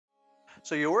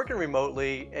So you're working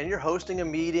remotely and you're hosting a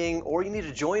meeting or you need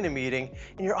to join a meeting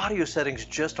and your audio settings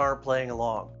just aren't playing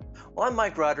along. Well, I'm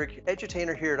Mike Roderick,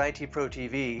 edutainer here at IT Pro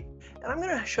TV, and I'm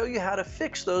going to show you how to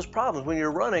fix those problems when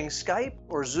you're running Skype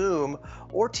or Zoom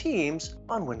or Teams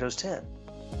on Windows 10.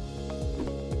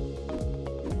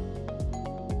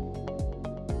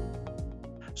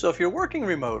 So if you're working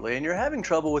remotely and you're having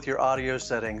trouble with your audio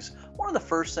settings, one of the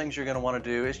first things you're going to want to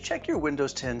do is check your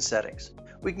Windows 10 settings.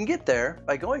 We can get there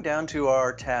by going down to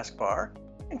our taskbar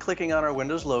and clicking on our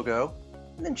Windows logo,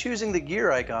 and then choosing the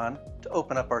gear icon to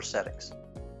open up our settings.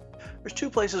 There's two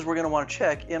places we're going to want to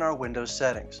check in our Windows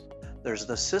settings. There's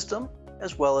the System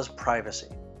as well as Privacy.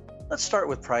 Let's start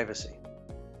with Privacy.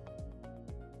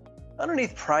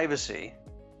 Underneath Privacy,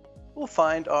 we'll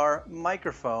find our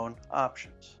microphone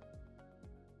options.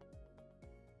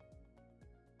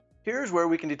 Here's where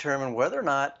we can determine whether or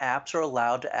not apps are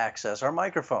allowed to access our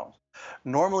microphones.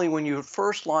 Normally, when you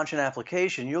first launch an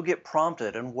application, you'll get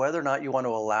prompted on whether or not you want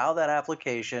to allow that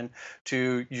application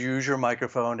to use your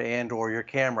microphone and or your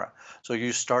camera. So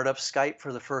you start up Skype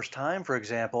for the first time, for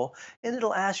example, and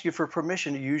it'll ask you for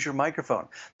permission to use your microphone.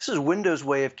 This is Windows'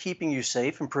 way of keeping you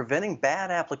safe and preventing bad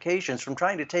applications from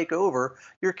trying to take over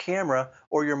your camera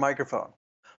or your microphone.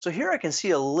 So here I can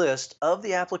see a list of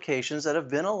the applications that have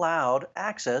been allowed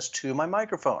access to my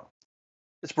microphone.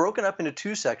 It's broken up into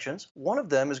two sections. One of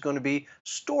them is going to be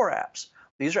Store apps.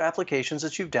 These are applications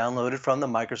that you've downloaded from the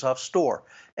Microsoft Store.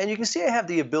 And you can see I have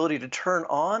the ability to turn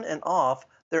on and off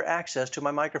their access to my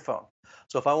microphone.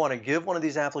 So if I want to give one of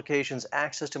these applications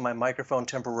access to my microphone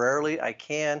temporarily, I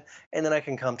can, and then I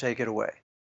can come take it away.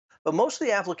 But most of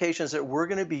the applications that we're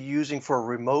going to be using for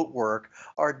remote work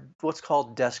are what's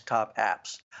called desktop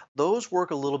apps. Those work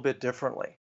a little bit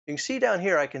differently. You can see down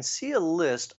here, I can see a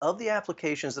list of the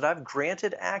applications that I've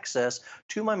granted access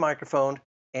to my microphone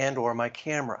and or my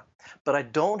camera. But I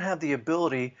don't have the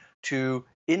ability to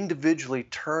individually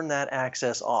turn that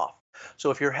access off.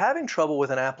 So if you're having trouble with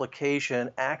an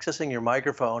application accessing your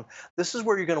microphone, this is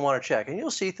where you're going to want to check. And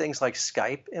you'll see things like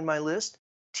Skype in my list,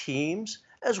 Teams,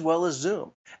 as well as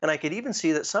Zoom. And I could even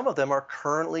see that some of them are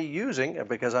currently using,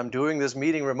 because I'm doing this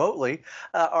meeting remotely,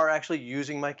 are actually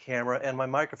using my camera and my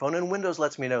microphone, and Windows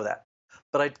lets me know that.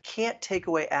 But I can't take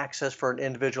away access for an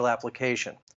individual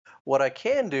application. What I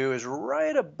can do is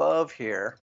right above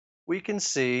here, we can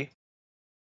see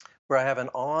where I have an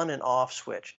on and off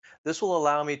switch. This will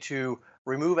allow me to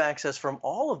remove access from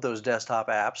all of those desktop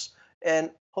apps and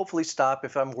hopefully stop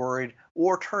if I'm worried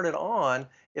or turn it on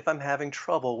if I'm having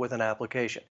trouble with an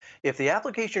application. If the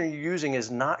application you're using is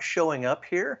not showing up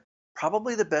here,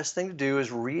 probably the best thing to do is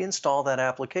reinstall that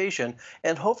application,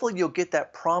 and hopefully you'll get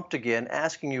that prompt again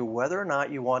asking you whether or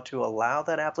not you want to allow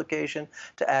that application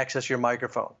to access your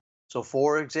microphone. So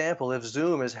for example, if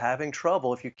Zoom is having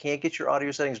trouble, if you can't get your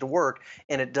audio settings to work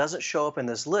and it doesn't show up in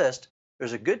this list,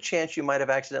 there's a good chance you might have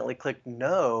accidentally clicked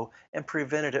no and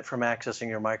prevented it from accessing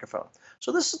your microphone.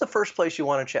 So this is the first place you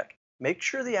want to check. Make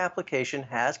sure the application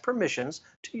has permissions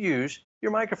to use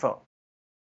your microphone.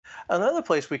 Another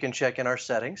place we can check in our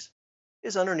settings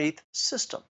is underneath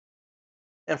System.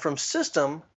 And from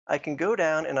System, I can go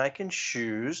down and I can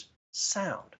choose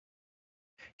Sound.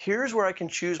 Here's where I can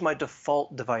choose my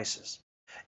default devices.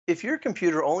 If your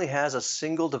computer only has a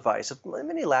single device,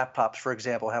 many laptops, for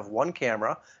example, have one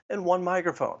camera and one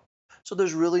microphone. So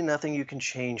there's really nothing you can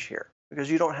change here because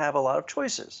you don't have a lot of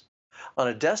choices. On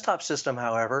a desktop system,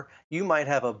 however, you might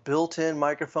have a built-in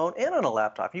microphone, and on a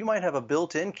laptop, you might have a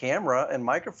built-in camera and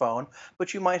microphone,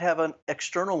 but you might have an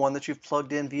external one that you've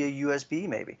plugged in via USB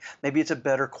maybe. Maybe it's a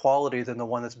better quality than the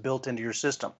one that's built into your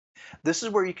system. This is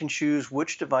where you can choose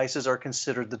which devices are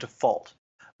considered the default.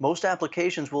 Most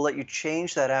applications will let you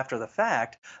change that after the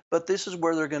fact, but this is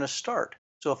where they're going to start.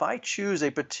 So if I choose a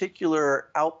particular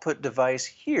output device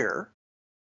here,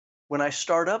 when I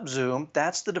start up Zoom,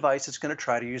 that's the device it's going to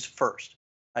try to use first.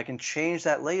 I can change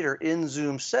that later in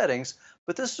Zoom settings,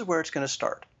 but this is where it's going to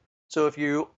start. So if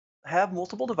you have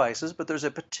multiple devices, but there's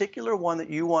a particular one that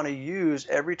you want to use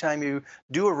every time you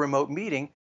do a remote meeting,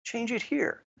 change it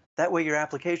here. That way your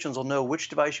applications will know which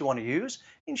device you want to use,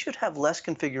 and you should have less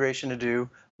configuration to do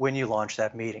when you launch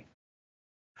that meeting.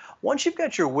 Once you've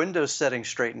got your Windows settings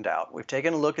straightened out, we've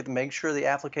taken a look at make sure the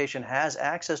application has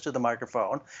access to the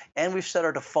microphone, and we've set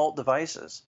our default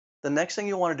devices. The next thing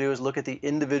you want to do is look at the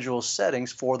individual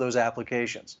settings for those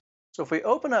applications. So if we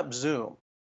open up Zoom,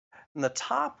 in the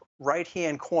top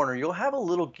right-hand corner, you'll have a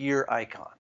little gear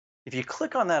icon. If you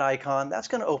click on that icon, that's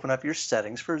going to open up your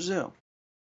settings for Zoom.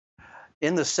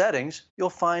 In the settings,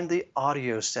 you'll find the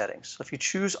audio settings. So if you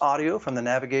choose audio from the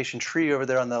navigation tree over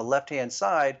there on the left-hand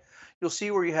side, you'll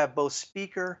see where you have both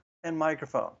speaker and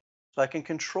microphone. So I can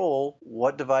control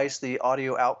what device the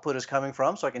audio output is coming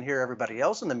from so I can hear everybody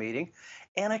else in the meeting.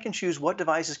 And I can choose what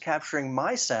device is capturing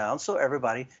my sound so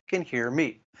everybody can hear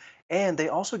me. And they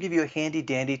also give you a handy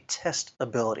dandy test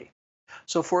ability.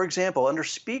 So for example, under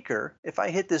speaker, if I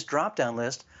hit this drop down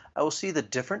list, I will see the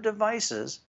different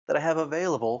devices that I have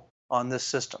available on this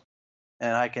system.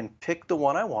 And I can pick the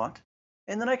one I want,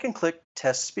 and then I can click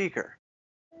test speaker.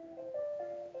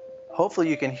 Hopefully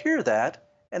you can hear that,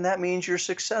 and that means you're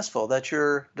successful, that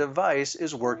your device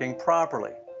is working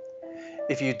properly.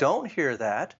 If you don't hear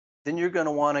that, then you're going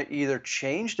to want to either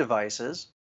change devices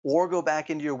or go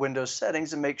back into your Windows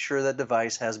settings and make sure that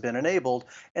device has been enabled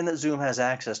and that Zoom has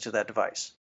access to that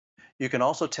device. You can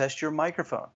also test your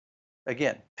microphone.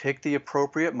 Again, pick the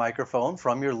appropriate microphone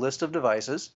from your list of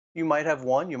devices. You might have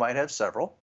one, you might have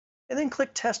several, and then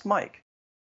click Test Mic.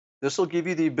 This will give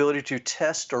you the ability to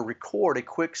test or record a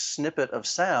quick snippet of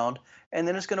sound, and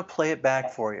then it's going to play it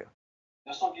back for you.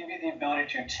 This will give you the ability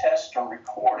to test or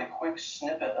record a quick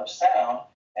snippet of sound,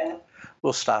 and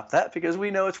we'll stop that because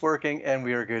we know it's working and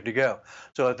we are good to go.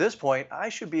 So at this point, I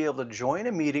should be able to join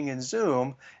a meeting in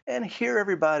Zoom and hear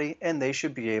everybody, and they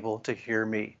should be able to hear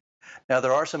me. Now,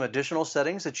 there are some additional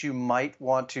settings that you might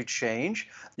want to change.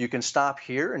 You can stop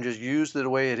here and just use it the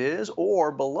way it is,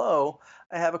 or below,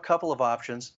 I have a couple of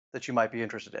options that you might be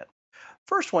interested in.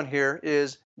 First one here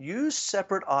is use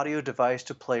separate audio device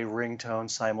to play ringtones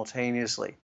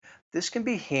simultaneously. This can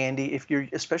be handy if you're,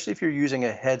 especially if you're using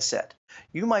a headset.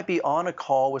 You might be on a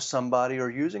call with somebody or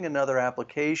using another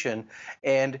application,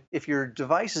 and if your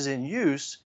device is in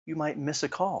use, you might miss a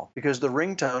call because the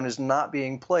ringtone is not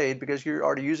being played because you're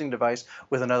already using a device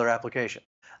with another application.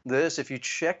 This, if you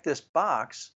check this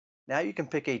box, now you can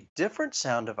pick a different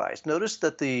sound device. Notice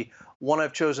that the one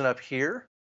I've chosen up here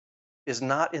is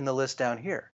not in the list down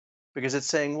here because it's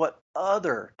saying what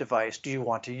other device do you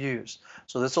want to use.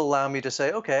 So this will allow me to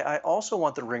say, okay, I also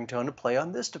want the ringtone to play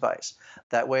on this device.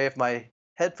 That way, if my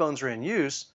headphones are in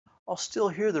use, I'll still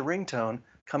hear the ringtone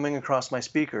coming across my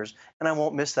speakers and I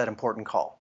won't miss that important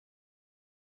call.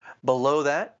 Below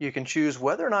that, you can choose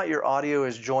whether or not your audio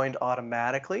is joined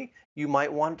automatically. You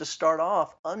might want to start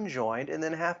off unjoined and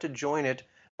then have to join it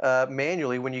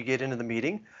manually when you get into the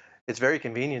meeting. It's very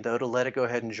convenient, though, to let it go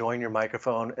ahead and join your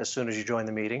microphone as soon as you join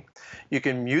the meeting. You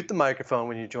can mute the microphone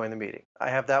when you join the meeting. I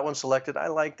have that one selected. I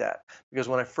like that because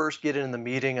when I first get in the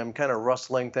meeting, I'm kind of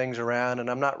rustling things around and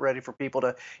I'm not ready for people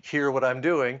to hear what I'm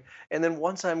doing. And then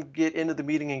once I get into the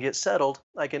meeting and get settled,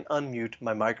 I can unmute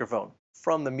my microphone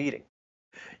from the meeting.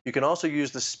 You can also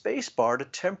use the space bar to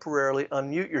temporarily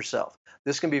unmute yourself.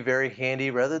 This can be very handy.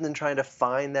 Rather than trying to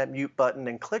find that mute button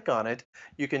and click on it,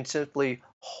 you can simply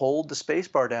hold the space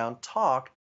bar down,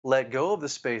 talk, let go of the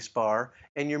space bar,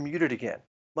 and you're muted again,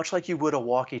 much like you would a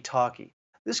walkie-talkie.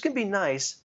 This can be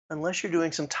nice unless you're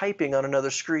doing some typing on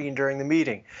another screen during the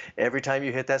meeting. Every time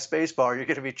you hit that space bar, you're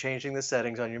going to be changing the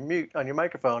settings on your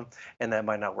microphone, and that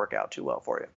might not work out too well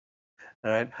for you.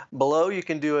 All right. Below, you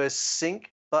can do a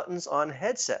sync buttons on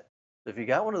headset. So if you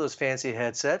got one of those fancy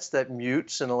headsets that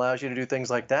mutes and allows you to do things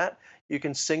like that, you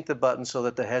can sync the buttons so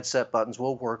that the headset buttons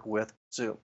will work with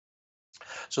Zoom.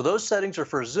 So those settings are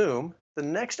for Zoom. The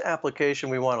next application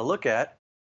we want to look at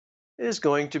is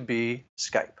going to be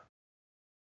Skype.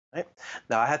 Right?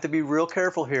 Now I have to be real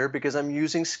careful here because I'm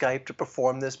using Skype to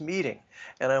perform this meeting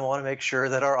and I want to make sure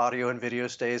that our audio and video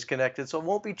stays connected, so I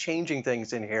won't be changing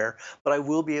things in here, but I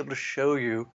will be able to show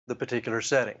you the particular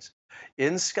settings.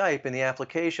 In Skype, in the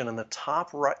application, in the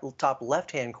top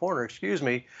left-hand corner,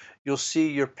 you'll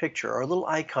see your picture or a little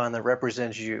icon that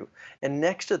represents you. And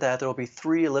next to that, there will be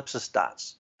three ellipsis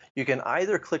dots. You can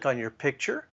either click on your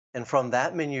picture and from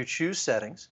that menu choose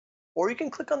settings, or you can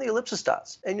click on the ellipsis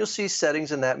dots and you'll see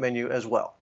settings in that menu as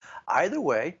well. Either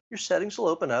way, your settings will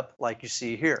open up like you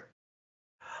see here.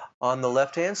 On the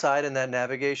left-hand side in that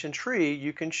navigation tree,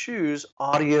 you can choose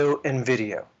audio and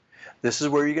video. This is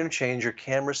where you're going to change your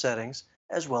camera settings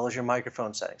as well as your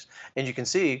microphone settings. And you can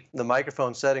see the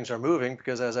microphone settings are moving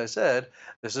because, as I said,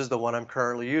 this is the one I'm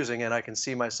currently using and I can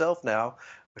see myself now,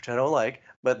 which I don't like,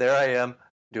 but there I am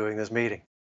doing this meeting.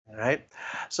 All right.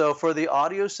 So for the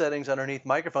audio settings underneath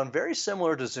microphone, very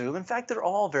similar to Zoom. In fact, they're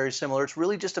all very similar. It's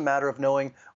really just a matter of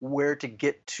knowing where to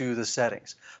get to the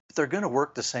settings, but they're going to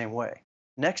work the same way.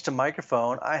 Next to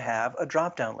microphone, I have a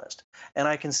drop-down list, and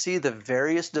I can see the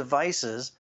various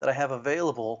devices that I have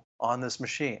available on this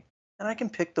machine, and I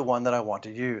can pick the one that I want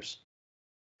to use.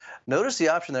 Notice the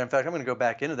option there. In fact, I'm going to go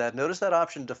back into that. Notice that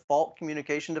option, default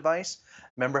communication device.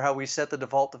 Remember how we set the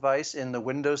default device in the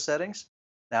Windows settings?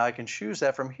 Now I can choose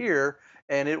that from here,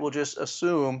 and it will just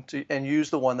assume and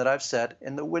use the one that I've set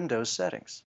in the Windows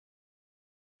settings.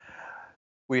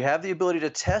 We have the ability to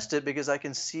test it because I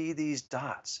can see these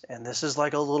dots, and this is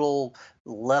like a little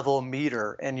level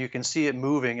meter, and you can see it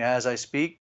moving as I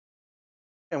speak.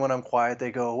 And when I'm quiet, they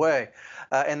go away.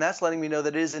 And that's letting me know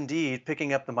that it is indeed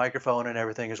picking up the microphone and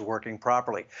everything is working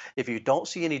properly. If you don't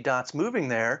see any dots moving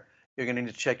there, you're going to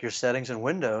need to check your settings in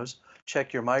Windows,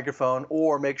 check your microphone,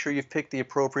 or make sure you've picked the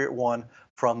appropriate one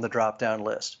from the drop down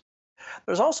list.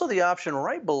 There's also the option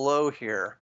right below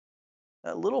here,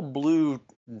 that little blue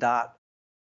dot.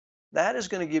 That is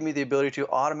going to give me the ability to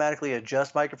automatically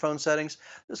adjust microphone settings.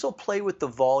 This will play with the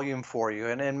volume for you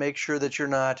and make sure that you're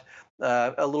not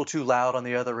a little too loud on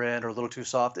the other end or a little too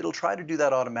soft. It'll try to do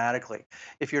that automatically.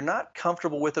 If you're not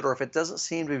comfortable with it or if it doesn't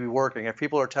seem to be working, if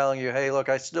people are telling you, hey, look,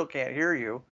 I still can't hear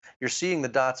you, you're seeing the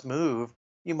dots move,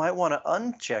 you might want to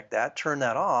uncheck that, turn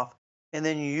that off, and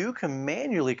then you can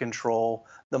manually control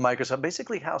the microphone,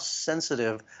 basically how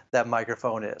sensitive that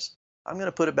microphone is. I'm going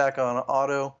to put it back on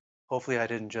auto. Hopefully I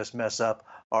didn't just mess up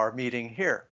our meeting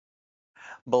here.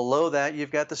 Below that,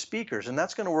 you've got the speakers, and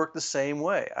that's going to work the same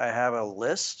way. I have a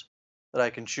list that I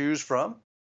can choose from.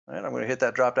 And I'm going to hit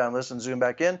that drop down list and zoom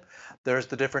back in. There's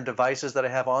the different devices that I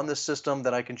have on this system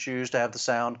that I can choose to have the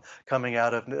sound coming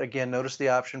out of. Again, notice the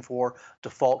option for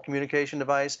default communication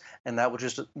device, and that will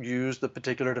just use the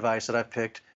particular device that I've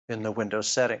picked in the Windows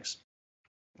settings.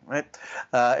 Right?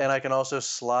 And I can also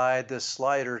slide this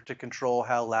slider to control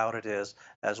how loud it is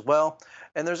as well.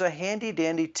 And there's a handy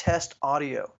dandy test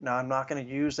audio. Now, I'm not going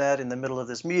to use that in the middle of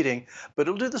this meeting, but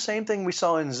it'll do the same thing we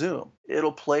saw in Zoom.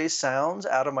 It'll play sounds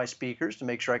out of my speakers to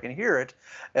make sure I can hear it,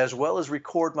 as well as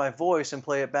record my voice and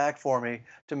play it back for me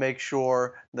to make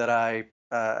sure that I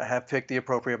have picked the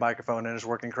appropriate microphone and is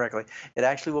working correctly. It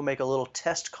actually will make a little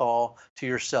test call to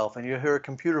yourself, and you'll hear a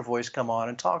computer voice come on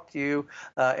and talk to you,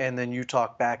 and then you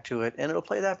talk back to it, and it'll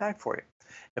play that back for you.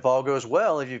 If all goes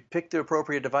well, if you've picked the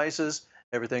appropriate devices,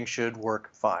 everything should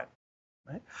work fine.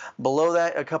 Right? Below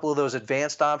that, a couple of those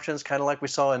advanced options, kind of like we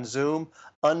saw in Zoom,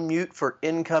 unmute for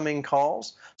incoming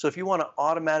calls. So if you want to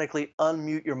automatically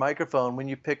unmute your microphone when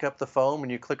you pick up the phone, when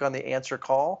you click on the answer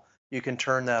call, you can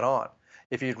turn that on.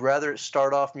 If you'd rather it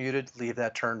start off muted, leave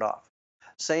that turned off.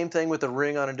 Same thing with the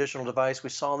ring on additional device. We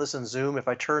saw this in Zoom. If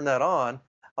I turn that on,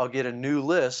 I'll get a new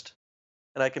list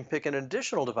and I can pick an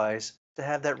additional device to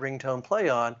have that ringtone play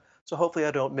on. So hopefully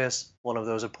I don't miss one of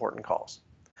those important calls.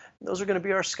 And those are going to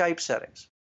be our Skype settings.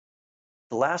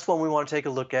 The last one we want to take a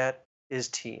look at is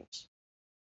Teams.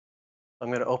 I'm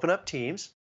going to open up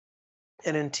Teams.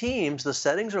 And in Teams, the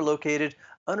settings are located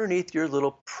underneath your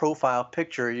little profile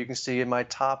picture you can see in my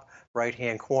top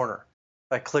right-hand corner.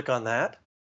 If I click on that,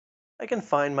 I can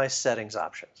find my settings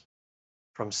options.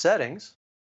 From settings,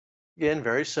 again,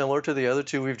 very similar to the other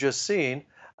two we've just seen,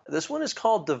 this one is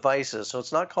called devices. So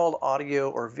it's not called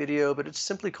audio or video, but it's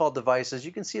simply called devices.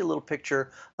 You can see a little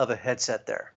picture of a headset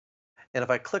there. And if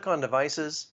I click on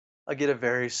devices, I get a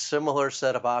very similar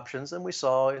set of options than we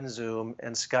saw in Zoom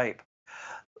and Skype.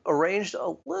 Arranged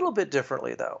a little bit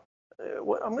differently though.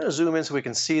 I'm going to zoom in so we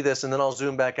can see this, and then I'll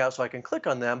zoom back out so I can click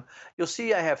on them. You'll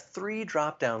see I have three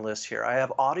drop-down lists here. I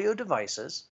have audio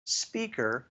devices,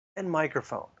 speaker, and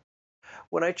microphone.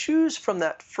 When I choose from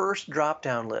that first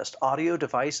drop-down list, audio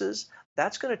devices,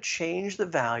 that's going to change the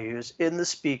values in the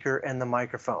speaker and the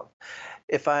microphone.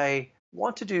 If I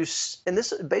want to do, and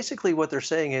this basically what they're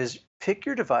saying is pick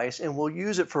your device and we'll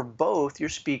use it for both your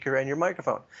speaker and your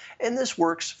microphone. And this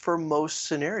works for most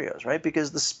scenarios, right?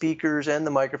 Because the speakers and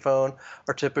the microphone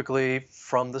are typically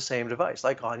from the same device,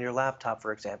 like on your laptop,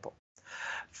 for example.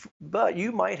 But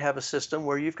you might have a system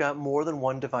where you've got more than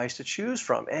one device to choose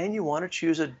from and you want to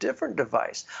choose a different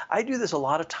device. I do this a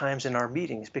lot of times in our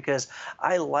meetings because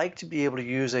I like to be able to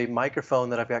use a microphone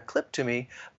that I've got clipped to me,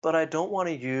 but I don't want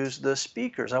to use the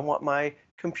speakers. I want my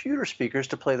computer speakers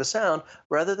to play the sound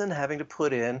rather than having to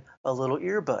put in a little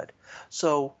earbud.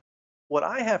 So what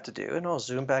I have to do, and I'll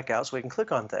zoom back out so we can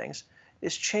click on things,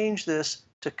 is change this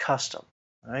to custom.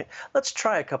 All right, let's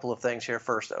try a couple of things here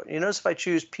first though. You notice if I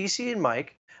choose PC and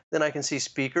mic, then I can see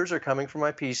speakers are coming from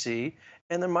my PC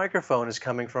and the microphone is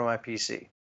coming from my PC.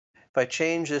 If I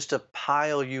change this to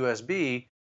Pile USB,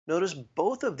 notice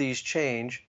both of these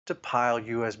change to Pile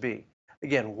USB.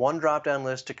 Again, one drop-down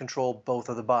list to control both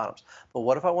of the bottoms. But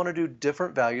what if I want to do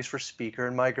different values for speaker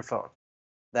and microphone?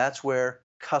 That's where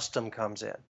custom comes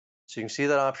in. So you can see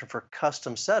that option for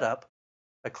custom setup.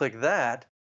 I click that.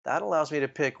 That allows me to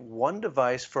pick one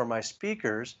device for my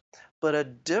speakers, but a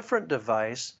different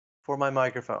device for my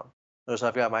microphone. Notice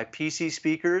I've got my PC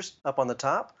speakers up on the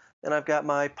top, and I've got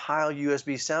my Pile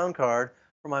USB sound card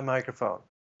for my microphone.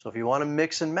 So if you want to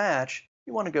mix and match,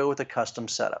 you want to go with a custom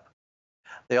setup.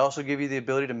 They also give you the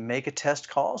ability to make a test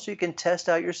call so you can test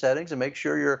out your settings and make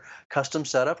sure your custom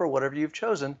setup or whatever you've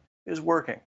chosen is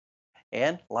working.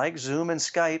 And like Zoom and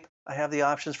Skype, I have the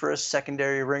options for a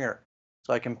secondary ringer.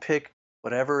 So I can pick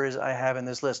whatever is I have in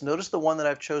this list. Notice the one that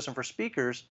I've chosen for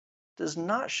speakers does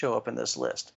not show up in this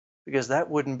list because that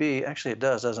wouldn't be, actually it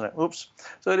does, doesn't it? Oops.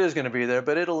 So it is going to be there,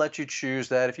 but it'll let you choose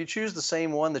that. If you choose the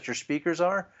same one that your speakers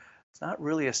are, it's not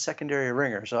really a secondary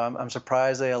ringer. So I'm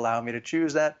surprised they allow me to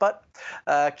choose that, but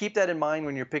keep that in mind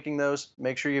when you're picking those.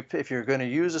 Make sure if you're going to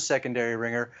use a secondary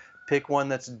ringer, pick one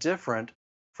that's different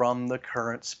from the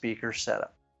current speaker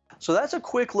setup. So that's a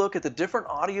quick look at the different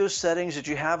audio settings that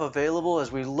you have available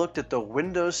as we looked at the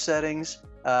Windows settings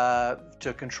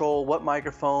to control what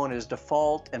microphone is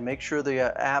default and make sure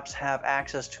the apps have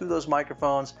access to those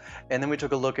microphones. And then we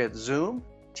took a look at Zoom,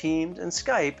 Teams, and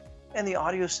Skype and the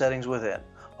audio settings within.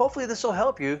 Hopefully this will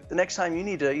help you the next time you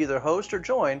need to either host or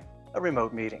join a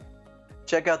remote meeting.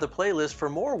 Check out the playlist for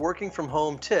more working from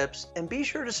home tips and be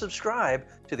sure to subscribe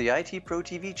to the IT Pro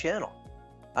TV channel.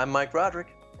 I'm Mike Roderick,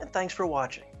 and thanks for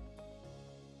watching.